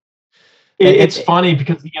it. It's funny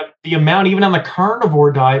because the amount, even on the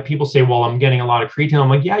carnivore diet, people say, well, I'm getting a lot of creatine. I'm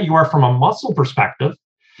like, yeah, you are from a muscle perspective.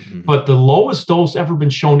 But the lowest dose ever been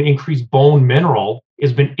shown to increase bone mineral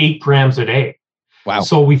has been 8 grams a day. Wow.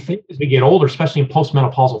 So we think as we get older, especially in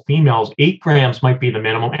postmenopausal females, 8 grams might be the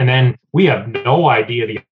minimum. And then we have no idea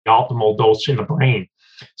the optimal dose in the brain.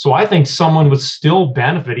 So I think someone would still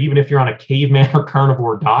benefit, even if you're on a caveman or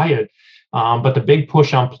carnivore diet. But the big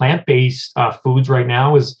push on plant-based foods right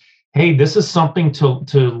now is, hey, this is something to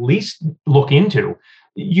at least look into.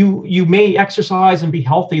 You may exercise and be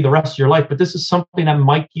healthy the rest of your life, but this is something that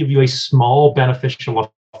might give you a small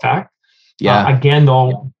beneficial effect. Yeah. Again,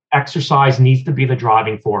 though, exercise needs to be the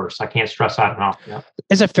driving force. I can't stress that enough. Yeah.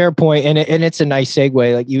 It's a fair point, and it's a nice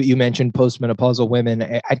segue. Like you mentioned postmenopausal women.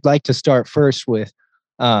 I'd like to start first with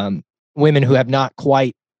women who have not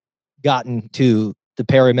quite gotten to the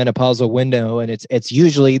perimenopausal window, and it's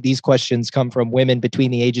usually these questions come from women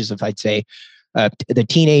between the ages of, I'd say, the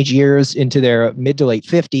teenage years into their mid to late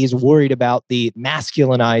 50s, worried about the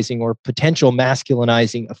masculinizing or potential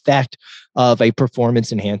masculinizing effect of a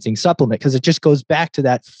performance enhancing supplement, because it just goes back to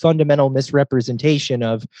that fundamental misrepresentation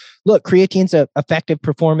of, look, creatine's an effective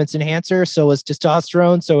performance enhancer, so is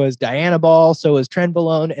testosterone, so is dianabol, so is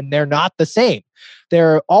trenbolone, and they're not the same.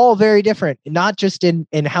 they're all very different, not just in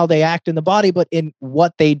how they act in the body, but in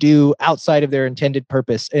what they do outside of their intended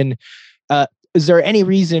purpose. And is there any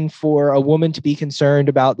reason for a woman to be concerned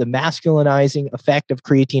about the masculinizing effect of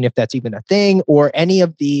creatine, if that's even a thing, or any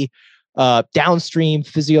of the downstream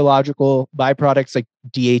physiological byproducts like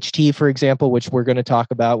DHT, for example, which we're going to talk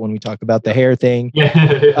about when we talk about the hair thing?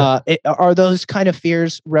 Are those kind of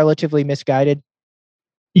fears relatively misguided?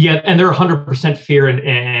 Yeah, and they're 100% fear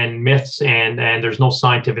and myths, and there's no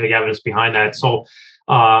scientific evidence behind that. So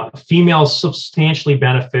females substantially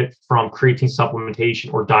benefit from creatine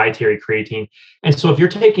supplementation or dietary creatine. And so if you're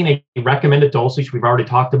taking a recommended dosage, we've already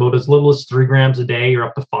talked about as little as 3 grams a day or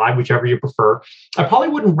up to 5, whichever you prefer, I probably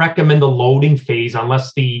wouldn't recommend the loading phase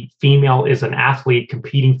unless the female is an athlete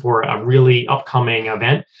competing for a really upcoming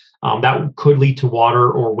event. That could lead to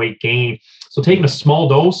water or weight gain. So taking a small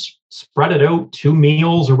dose, spread it out, 2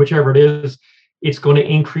 meals or whichever it is, it's going to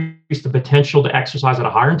increase the potential to exercise at a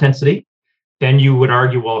higher intensity. Then you would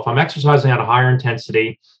argue, well, if I'm exercising at a higher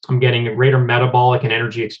intensity, I'm getting a greater metabolic and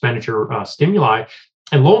energy expenditure stimuli.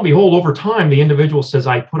 And lo and behold, over time, the individual says,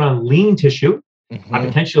 I put on lean tissue, I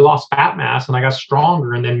potentially lost fat mass, and I got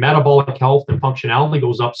stronger, and then metabolic health and functionality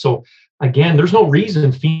goes up. So again, there's no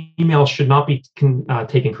reason females should not be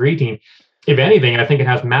taking creatine. If anything, I think it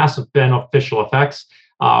has massive beneficial effects.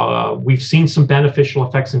 We've seen some beneficial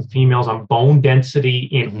effects in females on bone density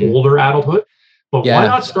in older adulthood. But why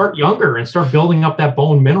not start younger and start building up that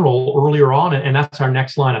bone mineral earlier on? And that's our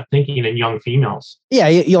next line of thinking in young females. Yeah,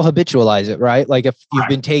 you'll habitualize it, right? Like if you've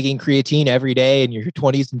been taking creatine every day in your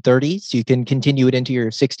 20s and 30s, you can continue it into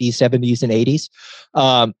your 60s, 70s, and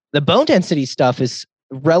 80s. The bone density stuff is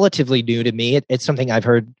relatively new to me. It's something I've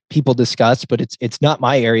heard people discuss, but it's not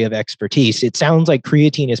my area of expertise. It sounds like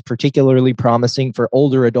creatine is particularly promising for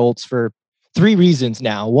older adults for 3 reasons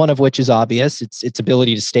now, one of which is obvious. It's its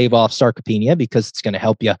ability to stave off sarcopenia because it's going to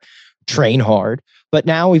help you train hard. But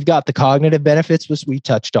now we've got the cognitive benefits, which we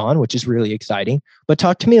touched on, which is really exciting. But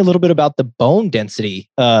talk to me a little bit about the bone density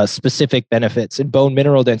specific benefits and bone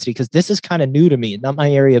mineral density, because this is kind of new to me, not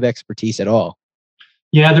my area of expertise at all.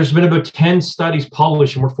 Yeah, there's been about 10 studies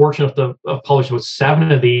published, and we're fortunate to publish about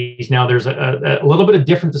 7 of these. Now, there's a little bit of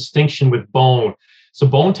different distinction with bone. So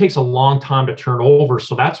bone takes a long time to turn over.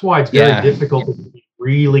 So that's why it's very difficult to do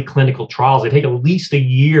really clinical trials. They take at least a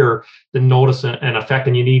year to notice an effect,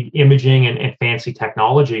 and you need imaging and fancy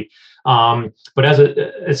technology. But as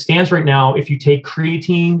it stands right now, if you take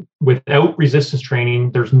creatine without resistance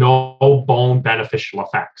training, there's no bone beneficial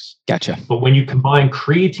effects. Gotcha. But when you combine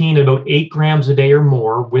creatine about 8 grams a day or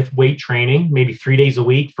more with weight training, maybe 3 days a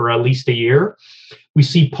week for at least a year, we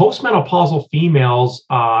see postmenopausal females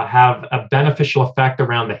have a beneficial effect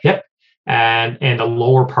around the hip and the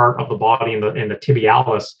lower part of the body in the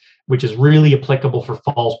tibialis, which is really applicable for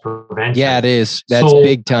falls prevention. Yeah, it is. That's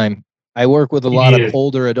big time. I work with a lot of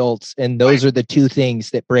older adults, and those are the 2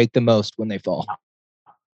 things that break the most when they fall.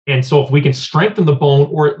 And so if we can strengthen the bone,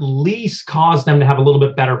 or at least cause them to have a little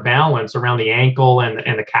bit better balance around the ankle and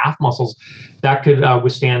the calf muscles, that could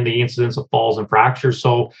withstand the incidence of falls and fractures.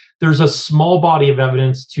 So there's a small body of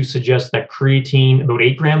evidence to suggest that creatine, about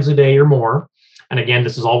 8 grams a day or more, and again,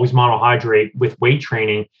 this is always monohydrate with weight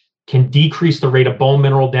training, can decrease the rate of bone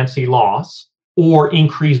mineral density loss or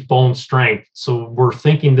increase bone strength. So we're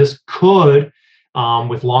thinking this could,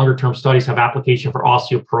 with longer term studies, have application for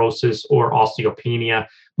osteoporosis or osteopenia,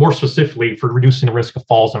 more specifically for reducing the risk of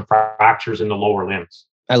falls and fractures in the lower limbs.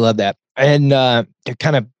 I love that. And to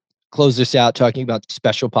kind of close this out, talking about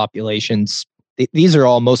special populations, these are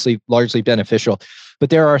all largely beneficial, but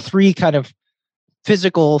there are 3 kind of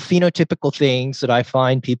physical, phenotypical things that I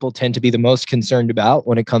find people tend to be the most concerned about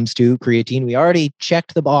when it comes to creatine. We already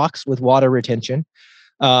checked the box with water retention.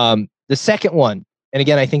 The second one, and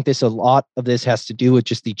again, I think a lot of this has to do with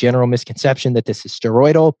just the general misconception that this is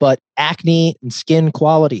steroidal, but acne and skin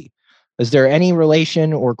quality. Is there any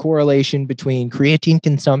relation or correlation between creatine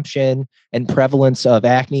consumption and prevalence of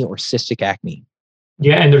acne or cystic acne?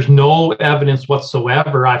 Yeah, and there's no evidence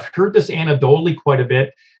whatsoever. I've heard this anecdotally quite a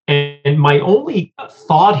bit. And my only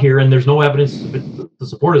thought here, and there's no evidence to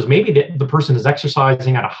support, is maybe the person is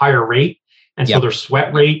exercising at a higher rate. And so their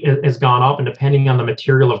sweat rate has gone up, and depending on the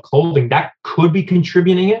material of clothing, that could be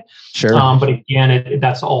contributing it. Sure. But again,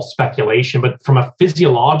 that's all speculation. But from a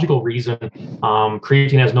physiological reason,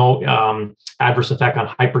 creatine has no adverse effect on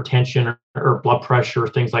hypertension or blood pressure,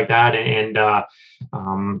 things like that.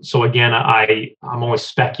 And so again, I'm always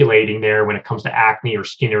speculating there when it comes to acne or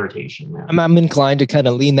skin irritation. I'm inclined to kind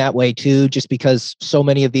of lean that way too, just because so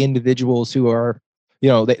many of the individuals who are,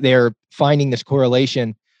 they're finding this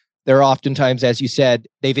correlation. they're oftentimes, as you said,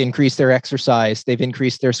 they've increased their exercise, they've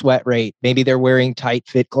increased their sweat rate. Maybe they're wearing tight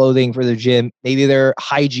fit clothing for the gym. Maybe their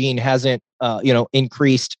hygiene hasn't,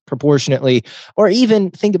 increased proportionately. Or even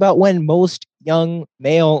think about when most young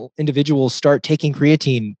male individuals start taking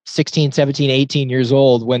creatine, 16, 17, 18 years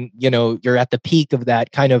old, when, you're at the peak of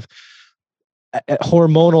that kind of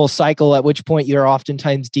hormonal cycle, at which point you're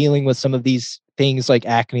oftentimes dealing with some of these things like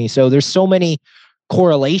acne. So there's so many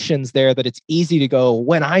correlations there that it's easy to go,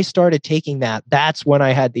 when I started taking that, that's when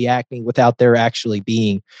I had the acne, without there actually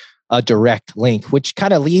being a direct link, which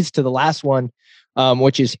kind of leads to the last one,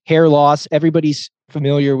 which is hair loss. Everybody's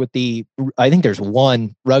familiar with I think there's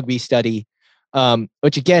one rugby study,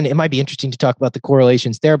 which again, it might be interesting to talk about the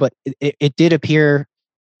correlations there, but it did appear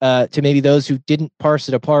to maybe those who didn't parse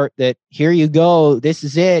it apart that here you go, this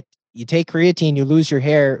is it. You take creatine, you lose your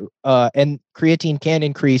hair, and creatine can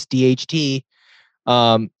increase DHT,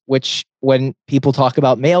 which when people talk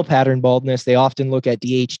about male pattern baldness, they often look at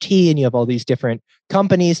DHT, and you have all these different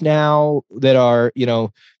companies now that are,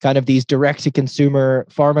 kind of these direct to consumer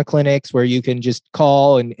pharma clinics where you can just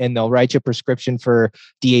call and they'll write you a prescription for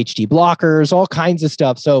DHT blockers, all kinds of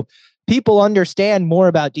stuff. So people understand more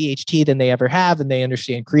about DHT than they ever have, and they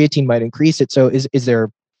understand creatine might increase it. So is there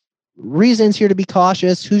reasons here to be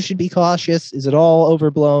cautious? Who should be cautious? Is it all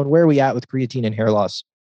overblown? Where are we at with creatine and hair loss?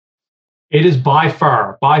 It is by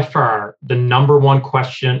far the number one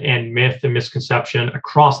question and myth and misconception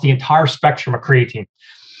across the entire spectrum of creatine.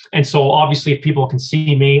 And so obviously, if people can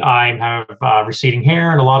see me, I have receding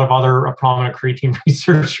hair, and a lot of other prominent creatine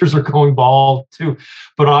researchers are going bald too.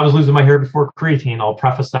 But I was losing my hair before creatine. I'll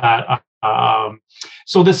preface that.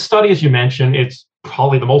 So this study, as you mentioned, it's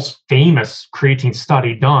probably the most famous creatine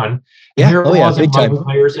study done. Yeah. Here it was big time.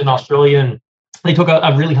 players in Australia, and they took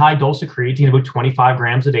a really high dose of creatine, about 25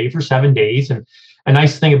 grams a day for 7 days. And a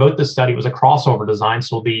nice thing about this study was a crossover design.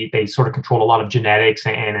 So they sort of controlled a lot of genetics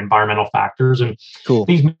and environmental factors. And cool.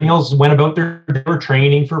 These males went about their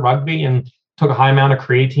training for rugby and took a high amount of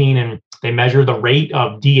creatine, and they measured the rate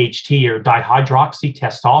of DHT, or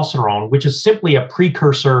dihydroxytestosterone, which is simply a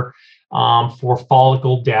precursor for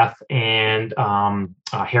follicle death and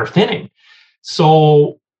hair thinning.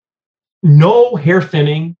 So no hair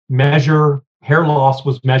thinning hair loss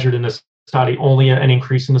was measured in this study, only an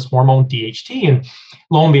increase in this hormone DHT. And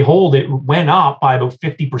lo and behold, it went up by about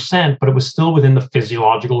 50%, but it was still within the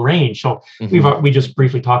physiological range. So we just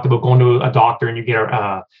briefly talked about going to a doctor and you get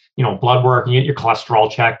blood work and you get your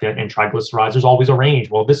cholesterol checked and triglycerides. There's always a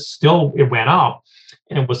range. Well, it went up,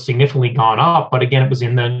 and it was significantly gone up, but again, it was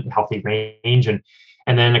in the healthy range. And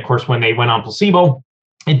then of course, when they went on placebo,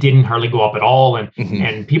 it didn't hardly go up at all.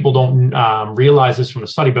 And people don't realize this from the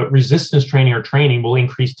study, but resistance training will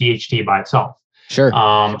increase DHT by itself. Sure.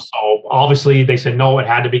 So obviously they said, no, it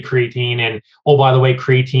had to be creatine. And, oh, by the way,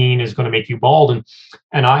 creatine is going to make you bald.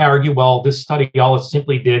 And I argue, well, this study, all it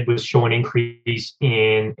simply did was show an increase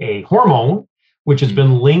in a hormone, which has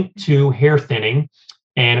been linked to hair thinning,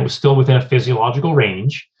 and it was still within a physiological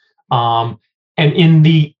range. And in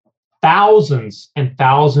the thousands and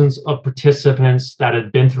thousands of participants that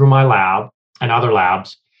had been through my lab and other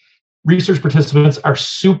labs, research participants are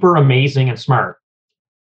super amazing and smart.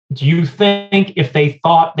 Do you think if they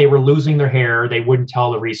thought they were losing their hair, they wouldn't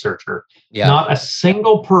tell the researcher? Yeah. Not a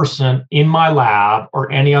single person in my lab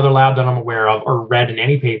or any other lab that I'm aware of or read in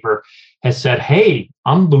any paper has said, hey,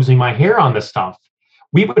 I'm losing my hair on this stuff.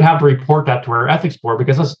 We would have to report that to our ethics board,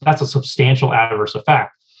 because that's a substantial adverse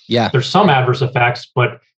effect. Yeah. There's some adverse effects,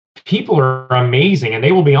 but people are amazing and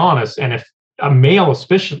they will be honest. And if a male,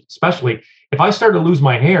 especially, if I started to lose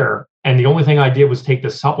my hair and the only thing I did was take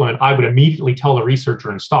this supplement, I would immediately tell the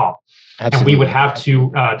researcher and stop. Absolutely. And we would have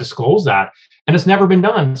to disclose that. And it's never been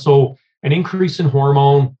done. So an increase in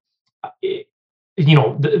hormone, the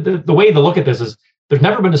way to look at this is there's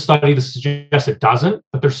never been a study to suggest it doesn't,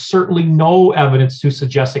 but there's certainly no evidence to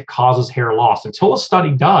suggest it causes hair loss. Until a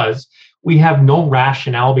study does, we have no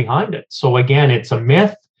rationale behind it. So again, it's a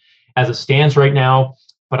myth as it stands right now,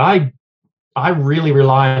 but I really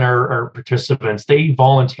rely on our participants. They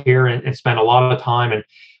volunteer and spend a lot of time,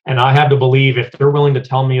 and I have to believe if they're willing to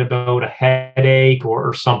tell me about a headache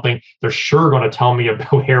or something, they're sure going to tell me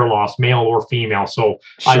about hair loss, male or female. So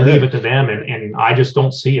sure. I leave it to them, and I just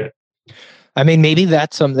don't see it. I mean, maybe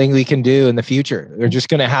that's something we can do in the future. We're just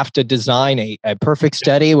going to have to design a perfect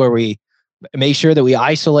study where we make sure that we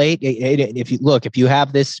isolate. If you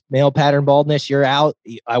have this male pattern baldness, you're out.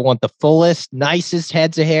 I want the fullest, nicest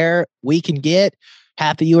heads of hair we can get.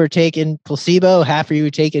 Half of you are taking placebo, half of you are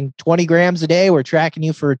taking 20 grams a day. We're tracking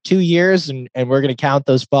you for 2 years, and we're going to count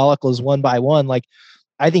those follicles one by one. Like,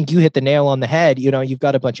 I think you hit the nail on the head. You've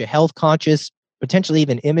got a bunch of health conscious potentially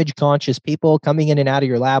even image conscious people coming in and out of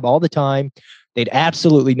your lab all the time. They'd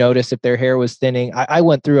absolutely notice if their hair was thinning. I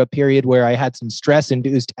went through a period where I had some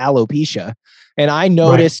stress-induced alopecia, and I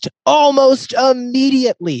noticed almost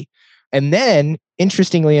immediately. And then,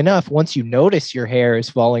 interestingly enough, once you notice your hair is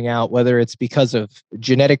falling out, whether it's because of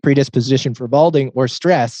genetic predisposition for balding or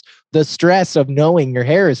stress, the stress of knowing your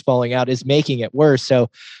hair is falling out is making it worse. So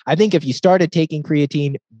I think if you started taking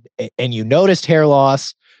creatine and you noticed hair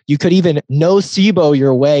loss, you could even nocebo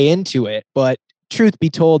your way into it. But truth be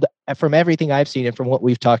told, from everything I've seen and from what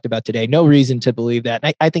we've talked about today, no reason to believe that.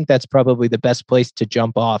 And I think that's probably the best place to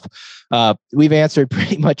jump off. We've answered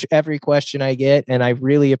pretty much every question I get, and I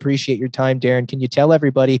really appreciate your time, Darren. Can you tell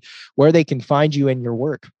everybody where they can find you and your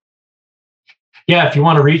work? Yeah, if you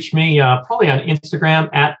want to reach me, probably on Instagram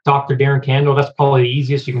at Dr. Darren Kando. That's probably the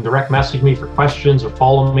easiest. You can direct message me for questions or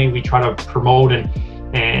follow me. We try to promote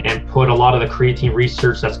and put a lot of the creatine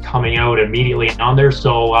research that's coming out immediately on there.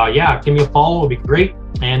 So yeah, give me a follow. It'll be great.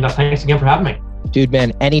 And thanks again for having me. Dude,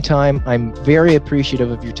 man, anytime. I'm very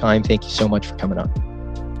appreciative of your time. Thank you so much for coming on.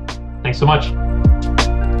 Thanks so much.